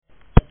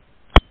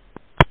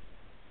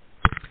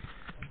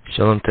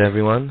Shalom to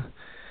everyone.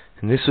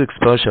 In this week's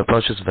Parsha,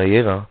 Parshas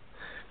Vayera,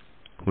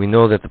 we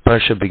know that the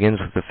Parsha begins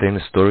with the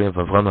famous story of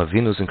Avraham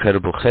Avinu's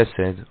incredible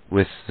chesed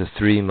with the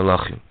three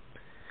Malachim.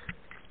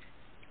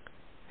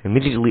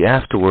 Immediately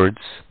afterwards,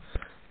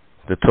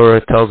 the Torah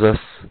tells us,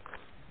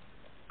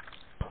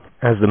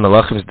 as the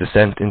Malachim's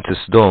descent into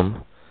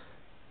Sodom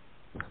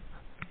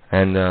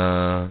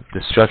and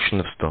destruction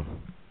of Sodom.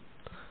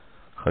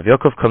 Rav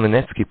Yaakov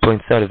Kamenetsky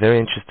points out a very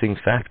interesting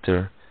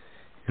factor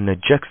in the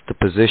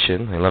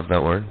juxtaposition, I love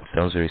that word,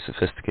 sounds very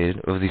sophisticated,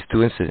 of these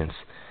two incidents.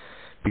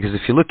 Because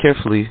if you look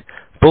carefully,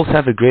 both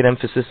have a great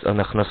emphasis on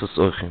Achnasas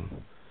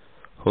Orchim,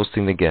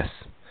 hosting the guests.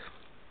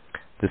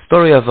 The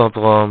story of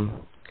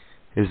Avraham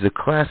is the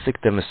classic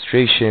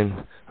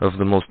demonstration of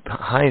the most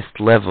highest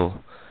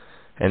level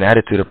and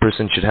attitude a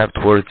person should have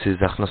towards his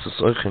Achnasas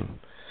Orchim.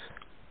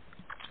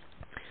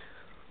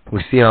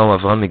 We see how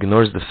Avraham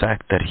ignores the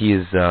fact that he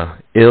is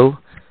ill,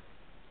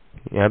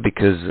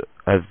 because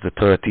as the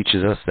Torah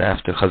teaches us,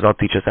 Chazal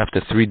teaches us,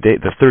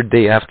 the third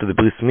day after the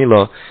Bris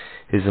Milah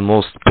is the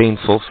most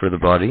painful for the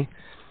body,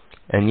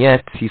 and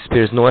yet he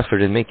spares no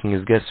effort in making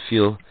his guests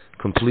feel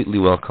completely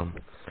welcome.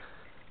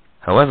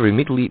 However,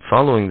 immediately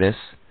following this,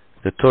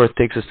 the Torah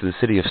takes us to the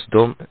city of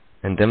Sodom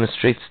and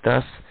demonstrates to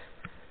us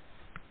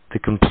the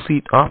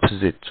complete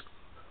opposite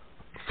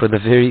for the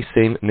very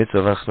same mitzvah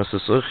of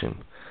Achnasas Orchim.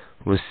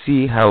 We'll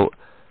see how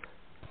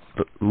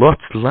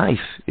Lot's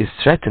life is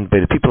threatened by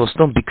the people of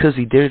Sodom because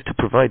he dared to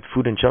provide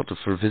food and shelter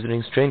for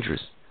visiting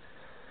strangers.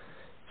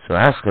 So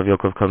ask Rav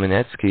Yaakov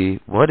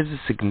Kamenetsky, what is the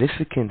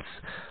significance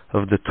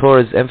of the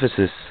Torah's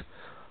emphasis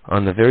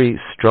on the very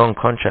strong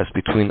contrast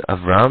between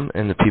Avram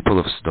and the people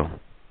of Sodom?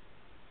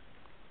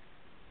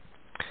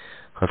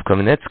 Rav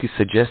Kamenetsky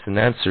suggests an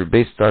answer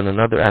based on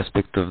another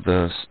aspect of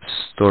the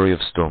story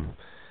of Sodom.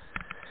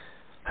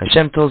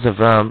 Hashem tells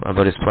Avram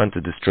about his plan to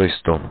destroy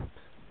Sodom.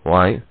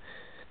 Why?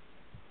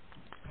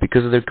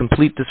 Because of their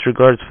complete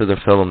disregards for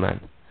their fellow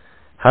man.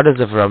 How does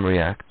Avram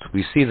react?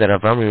 We see that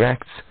Avram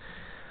reacts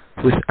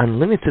with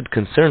unlimited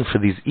concern for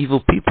these evil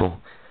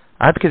people,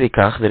 ad kedei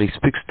kach that he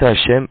speaks to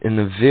Hashem in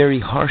a very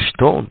harsh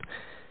tone,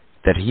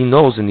 that he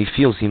knows and he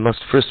feels he must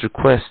first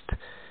request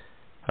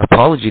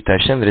apology to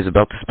Hashem that he's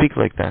about to speak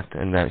like that,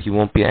 and that he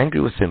won't be angry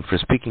with him for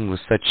speaking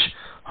with such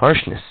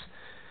harshness.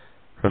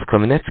 Rav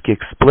Kamenetsky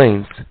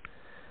explains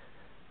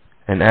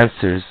and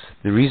answers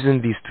the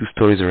reason these two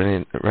stories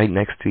are right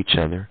next to each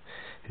other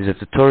is that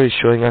the Torah is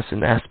showing us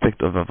an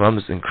aspect of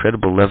Avram's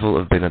incredible level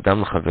of Ben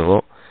Adam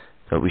L'Chavero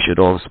that we should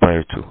all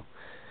aspire to.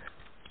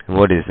 And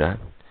what is that?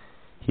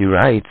 He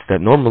writes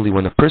that normally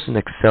when a person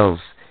excels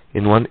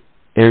in one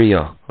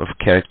area of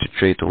character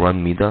trait or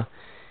one midah,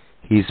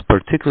 he is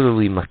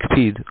particularly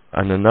makpid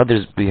on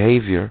another's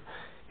behavior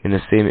in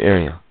the same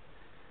area.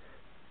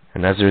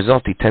 And as a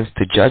result, he tends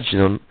to judge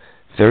them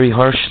very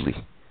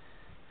harshly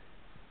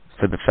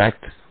for the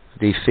fact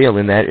they fail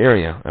in that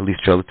area, at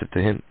least relative to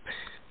him.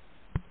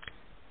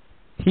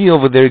 He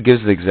over there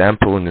gives the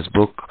example in his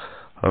book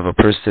of a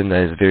person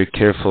that is very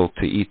careful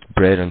to eat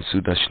bread on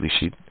Suda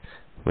Shlishit,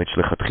 which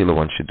lechatchila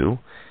one should do,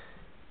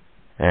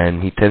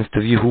 and he tends to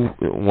view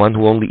one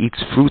who only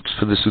eats fruits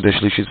for the Suda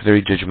Shlishit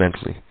very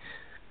judgmentally.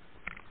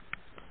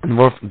 And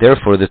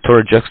therefore, the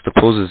Torah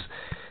juxtaposes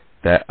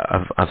that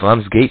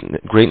Avram's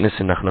greatness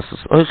in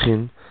Achnasas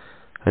Orchim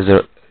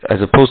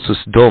as opposed to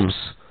Sodom's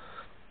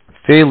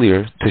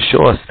failure to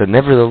show us that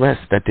nevertheless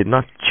that did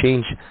not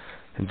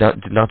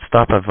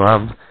stop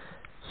Avram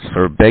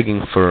for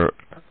begging for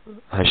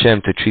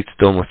Hashem to treat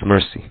Sodom with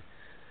mercy.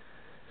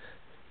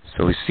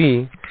 So we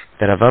see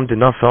that Avram did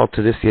not fall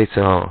to this Yetzer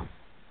Hara.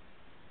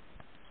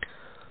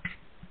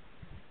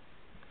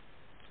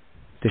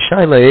 The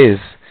shaila is,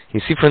 you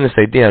see from this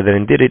idea that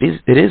indeed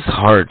it is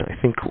hard. I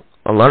think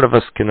a lot of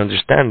us can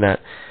understand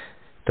that.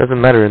 It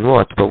doesn't matter in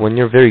what, but when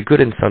you're very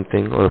good in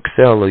something or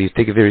excel or you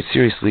take it very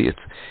seriously,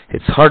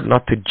 it's hard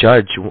not to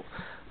judge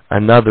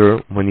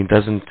another when he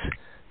doesn't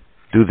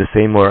do the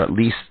same or at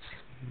least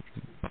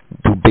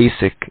do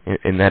basic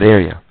in that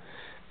area.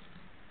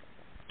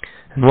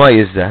 And why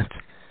is that?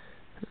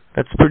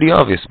 That's pretty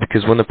obvious,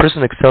 because when a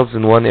person excels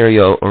in one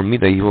area or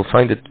midah, you will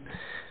find it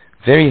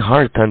very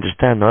hard to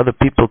understand how other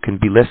people can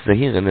be less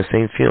zahir in the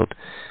same field.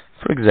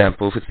 For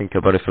example, if we think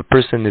about it, if a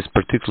person is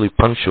particularly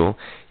punctual,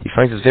 he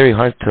finds it very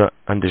hard to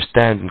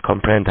understand and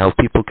comprehend how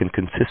people can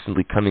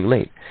consistently coming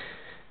late.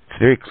 It's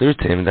very clear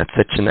to him that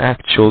such an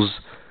act shows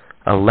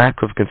a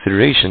lack of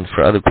consideration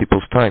for other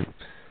people's time.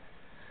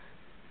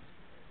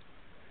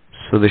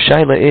 So the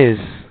shaila is,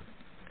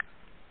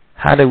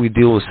 how do we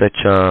deal with such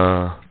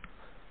a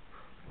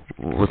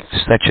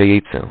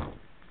yetzer?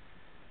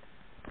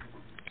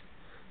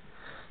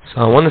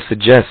 So I want to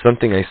suggest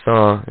something I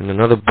saw in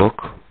another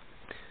book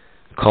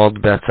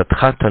called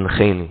Be'atzatcha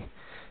Tancheni.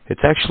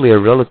 It's actually a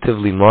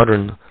relatively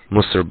modern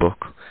Musar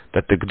book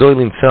that the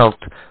Gdolim felt,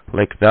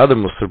 like the other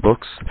Musar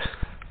books,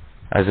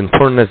 as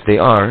important as they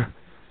are,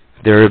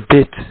 they're a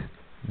bit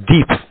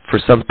deep for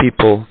some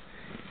people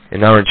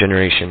in our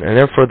generation, and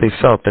therefore they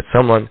felt that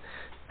someone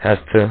has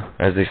to,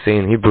 as they say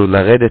in Hebrew,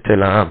 laredet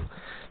el ha'am,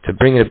 to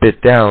bring it a bit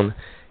down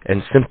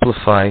and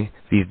simplify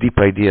these deep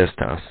ideas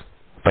to us.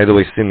 By the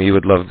way, Simi, you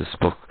would love this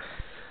book.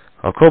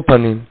 Al Kol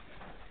Panim,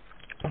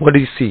 what do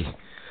you see?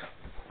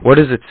 What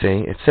does it say?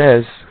 It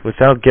says,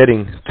 without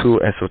getting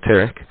too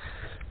esoteric,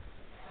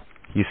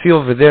 you see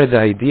over there the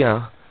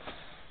idea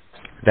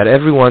that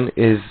everyone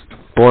is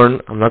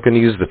born, I'm not going to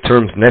use the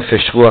terms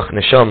nefesh, ruach,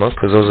 neshama,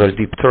 because those are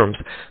deep terms,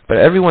 but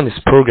everyone is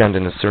programmed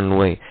in a certain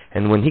way.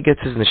 And when he gets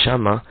his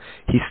neshama,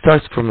 he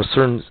starts from a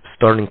certain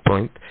starting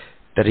point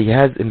that he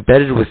has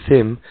embedded with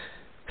him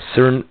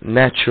certain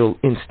natural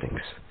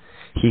instincts.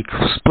 He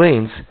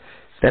explains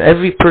that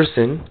every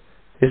person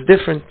is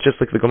different, just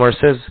like the Gemara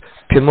says,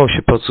 Kemo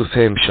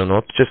shepatzufeim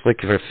shonot, just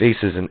like their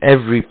faces, and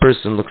every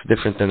person looks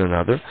different than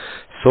another.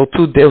 So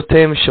too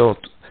deoteim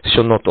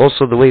shonot,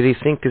 also the way they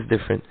think is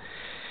different.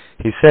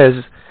 He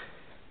says,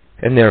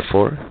 and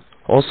therefore,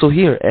 also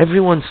here,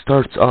 everyone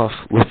starts off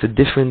with a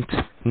different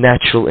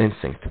natural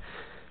instinct.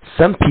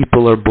 Some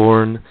people are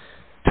born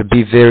to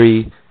be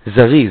very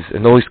zariz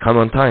and always come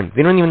on time.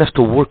 They don't even have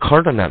to work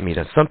hard on that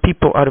midah. Some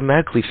people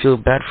automatically feel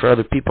bad for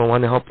other people and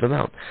want to help them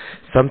out.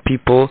 Some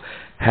people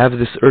have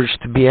this urge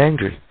to be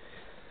angry.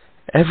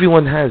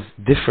 Everyone has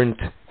different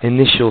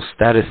initial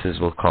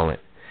statuses, we'll call it.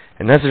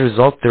 And as a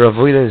result, their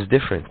avodah is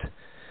different.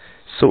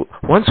 So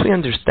once we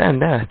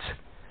understand that,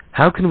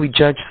 how can we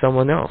judge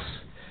someone else?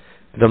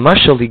 The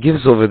mashal he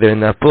gives over there in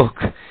that book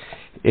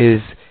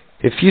is,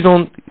 if you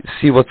don't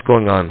see what's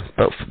going on,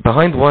 but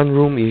behind one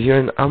room you hear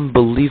an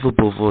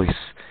unbelievable voice.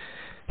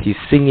 He's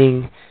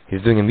singing,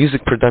 he's doing a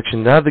music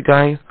production. The other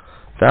guy,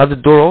 the other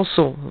door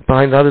also,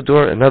 behind the other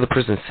door, another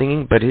person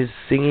singing, but his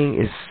singing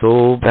is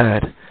so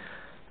bad.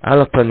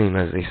 Alapanim,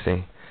 as they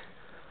say.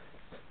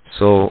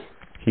 So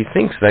he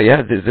thinks that,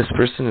 yeah, this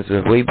person is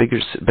a way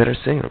better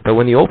singer. But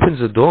when he opens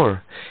the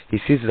door, he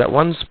sees that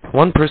one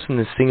person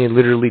is singing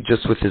literally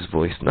just with his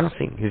voice.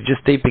 Nothing. He's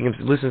just taping him,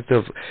 listens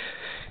to.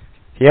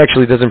 He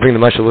actually doesn't bring the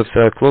mashal with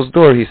a closed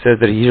door. He says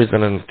that he hears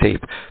it on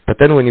tape. But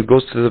then when he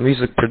goes to the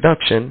music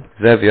production,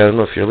 Zevi, I don't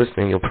know if you're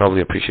listening, you'll probably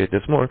appreciate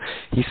this more.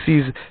 He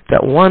sees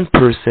that one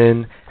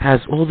person has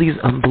all these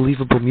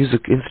unbelievable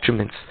music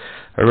instruments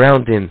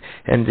around him,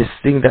 and this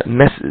thing that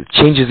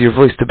changes your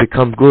voice to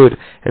become good,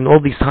 and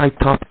all these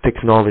high-top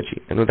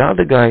technology. And the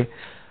other guy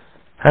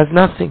has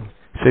nothing.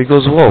 So he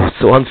goes, whoa, it's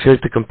so unfair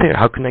to compare.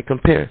 How can I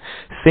compare?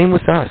 Same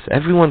with us.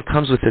 Everyone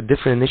comes with a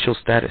different initial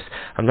status.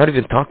 I'm not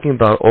even talking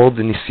about all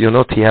the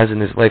nisyonot he has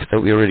in his life that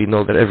we already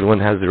know that everyone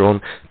has their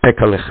own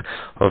pekalech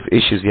of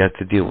issues he has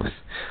to deal with.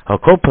 Al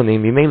Kol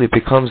Panim, it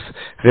becomes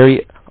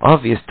very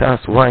obvious to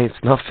us why it's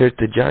not fair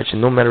to judge.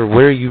 And no matter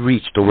where you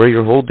reached or where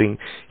you're holding,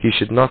 you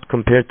should not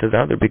compare to the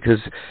other, because,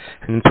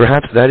 and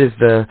perhaps that is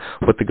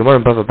what the Gemara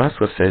in Bava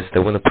Basra says,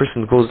 that when a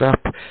person goes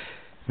up,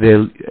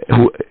 the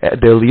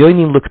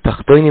elyonim look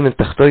tachtoinim and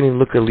tachtoinim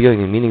look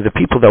elyonim, meaning the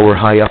people that were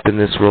high up in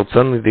this world,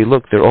 suddenly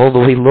they're all the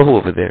way low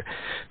over there.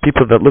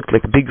 People that looked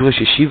like big Rosh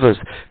Yeshivas,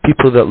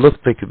 people that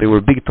looked like they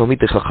were big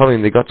Talmidei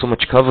Chachamim, they got so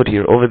much covered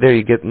here. Over there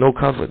you get no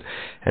covered.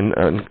 And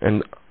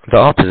the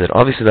opposite.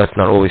 Obviously that's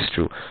not always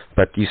true,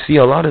 but you see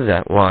a lot of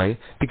that. Why?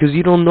 Because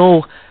you don't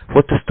know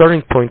what the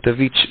starting point of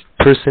each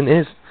person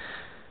is.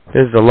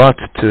 There's a lot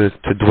to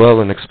dwell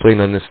and explain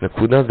on this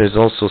nekuda. There's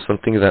also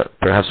something that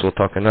perhaps we'll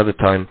talk another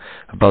time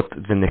about,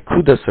 the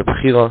nekuda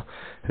sabchira.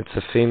 It's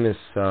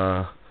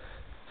a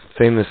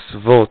famous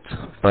vote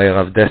by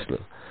Rav Dessler.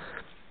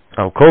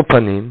 Al Kol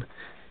Panim,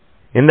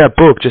 in that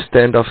book, just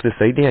to end off this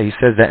idea, he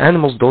says that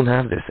animals don't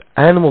have this.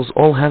 Animals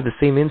all have the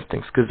same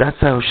instincts, because that's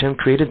how Hashem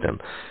created them.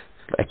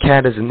 A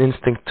cat has an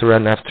instinct to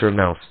run after a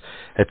mouse,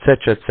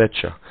 etc.,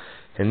 etc.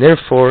 And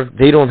therefore,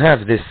 they don't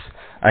have this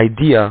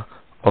idea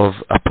of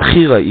a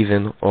bchira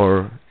even,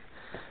 or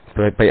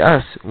by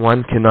us,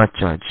 one cannot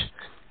judge.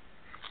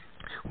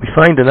 We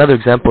find another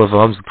example of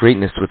Avram's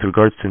greatness with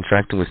regards to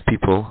interacting with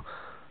people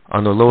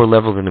on a lower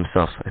level than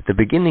himself. At the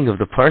beginning of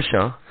the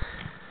Parsha,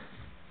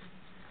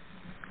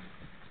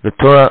 the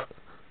Torah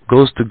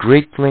goes to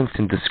great lengths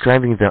in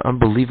describing the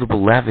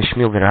unbelievable lavish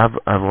meal that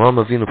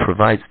Avraham Avinu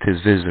provides to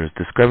his visitors,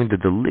 describing the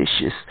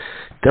delicious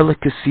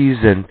delicacies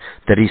and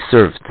that he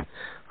served.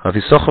 Rav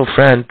Yisachar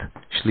friend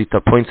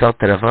Shlita points out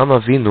that Avraham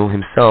Avinu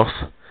himself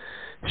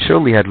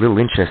surely had little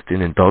interest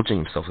in indulging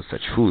himself with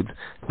such food.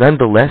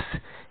 Nonetheless,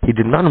 he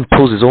did not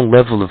impose his own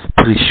level of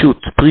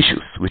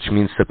prishus, which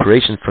means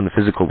separation from the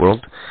physical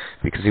world,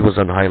 because he was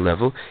on a high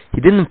level.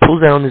 He didn't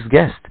impose that on his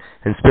guest,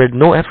 and spared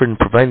no effort in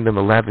providing them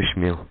a lavish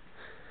meal.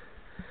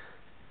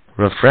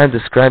 Rav Fran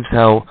describes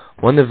how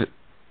one of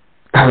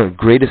the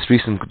greatest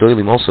recent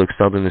Gedolim also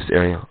excelled in this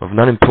area, of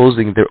not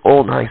imposing their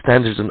own high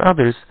standards on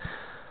others.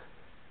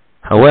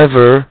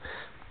 However,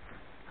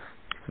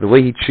 the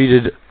way he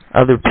treated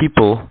other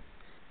people,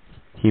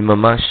 he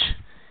mamash,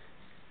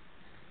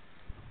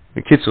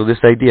 so this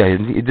idea,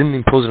 he didn't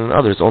impose it on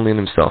others, only on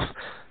himself.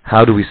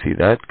 How do we see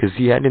that? Because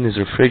he had in his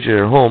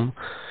refrigerator home,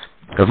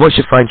 Rav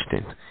Moshe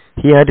Feinstein,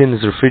 he had in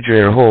his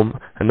refrigerator home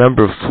a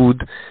number of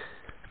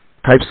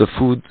types of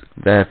food,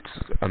 that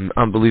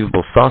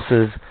unbelievable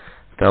sauces,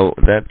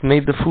 that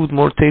made the food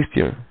more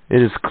tastier.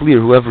 It is clear,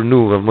 whoever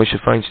knew Rav Moshe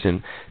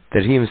Feinstein,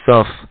 that he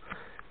himself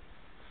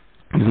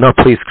is not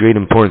place great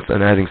importance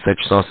on adding such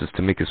sauces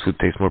to make his food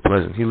taste more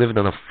pleasant. He lived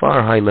on a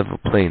far high level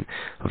plane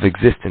of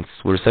existence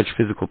where such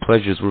physical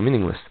pleasures were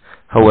meaningless.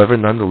 However,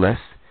 nonetheless,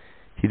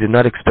 he did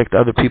not expect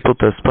other people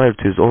to aspire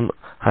to his own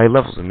high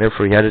levels, and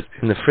therefore he had it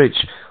in the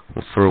fridge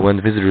for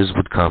when visitors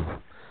would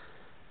come.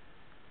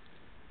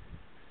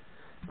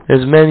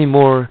 There's many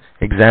more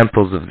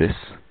examples of this.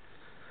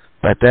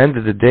 But at the end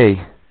of the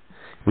day,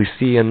 we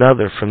see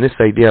another, from this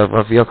idea of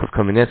Rav Yaakov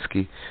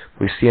Kamenetsky,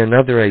 we see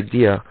another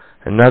idea,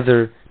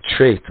 another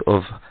trait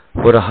of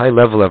what a high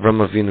level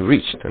Avraham Avinu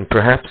reached. And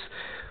perhaps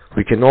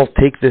we can all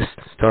take this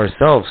to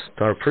ourselves,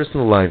 to our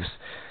personal lives,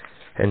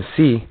 and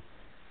see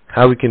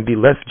how we can be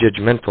less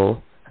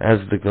judgmental, as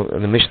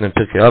the Mishnah in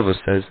Pirkei Avos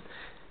says,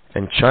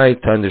 and try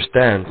to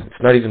understand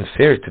it's not even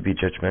fair to be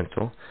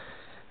judgmental,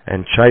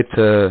 and try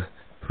to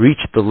reach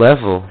the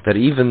level that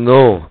even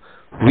though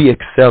we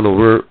excel or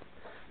we're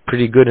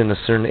pretty good in a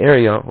certain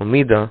area, or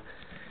midah,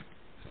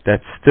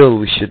 that still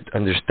we should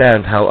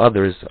understand how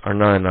others are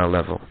not on our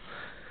level.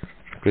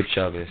 Good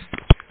Shabbos.